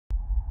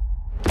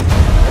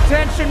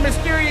Attention,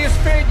 mysterious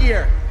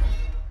figure!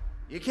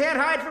 You can't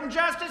hide from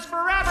justice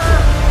forever!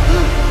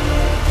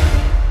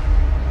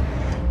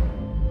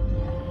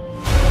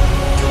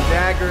 The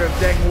dagger of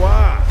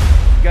Dengua.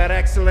 Got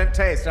excellent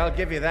taste, I'll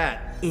give you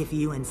that. If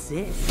you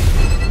insist.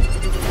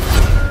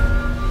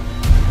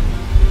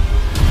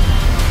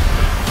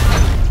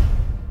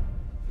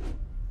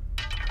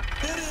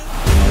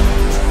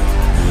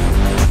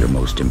 Your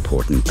most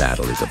important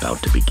battle is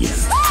about to begin.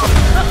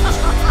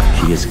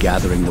 She is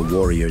gathering the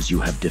warriors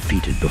you have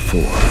defeated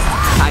before.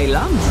 I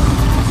love.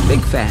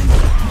 Big fan.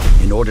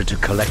 In order to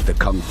collect the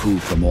Kung Fu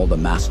from all the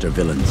master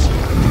villains.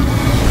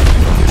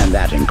 And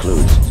that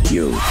includes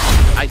you.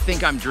 I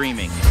think I'm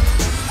dreaming.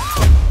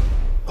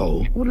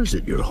 Oh, what is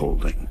it you're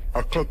holding?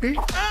 A cookie?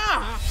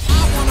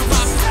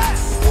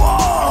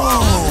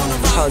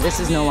 Oh, this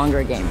is no longer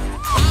a game.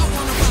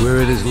 Where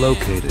it is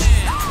located,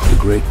 the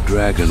great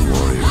dragon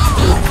warrior.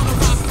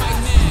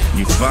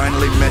 You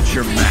finally met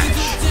your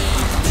match.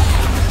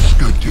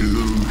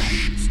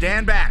 Skadoosh.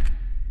 Stand back.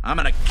 I'm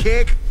gonna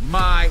kick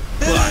my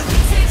butt.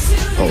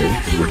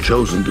 Oh, you were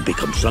chosen to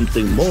become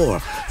something more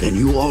than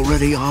you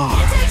already are.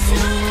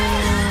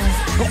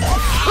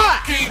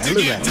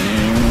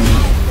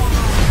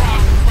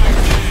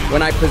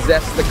 When I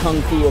possess the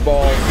Kung Fu of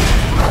all,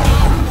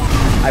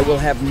 I will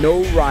have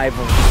no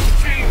rival,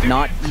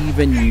 not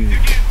even you.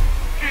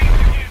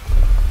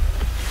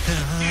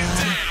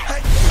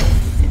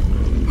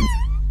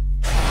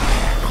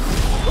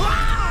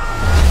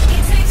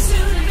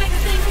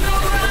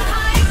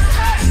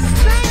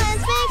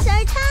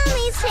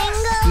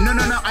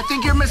 No, I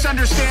think you're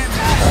misunderstanding.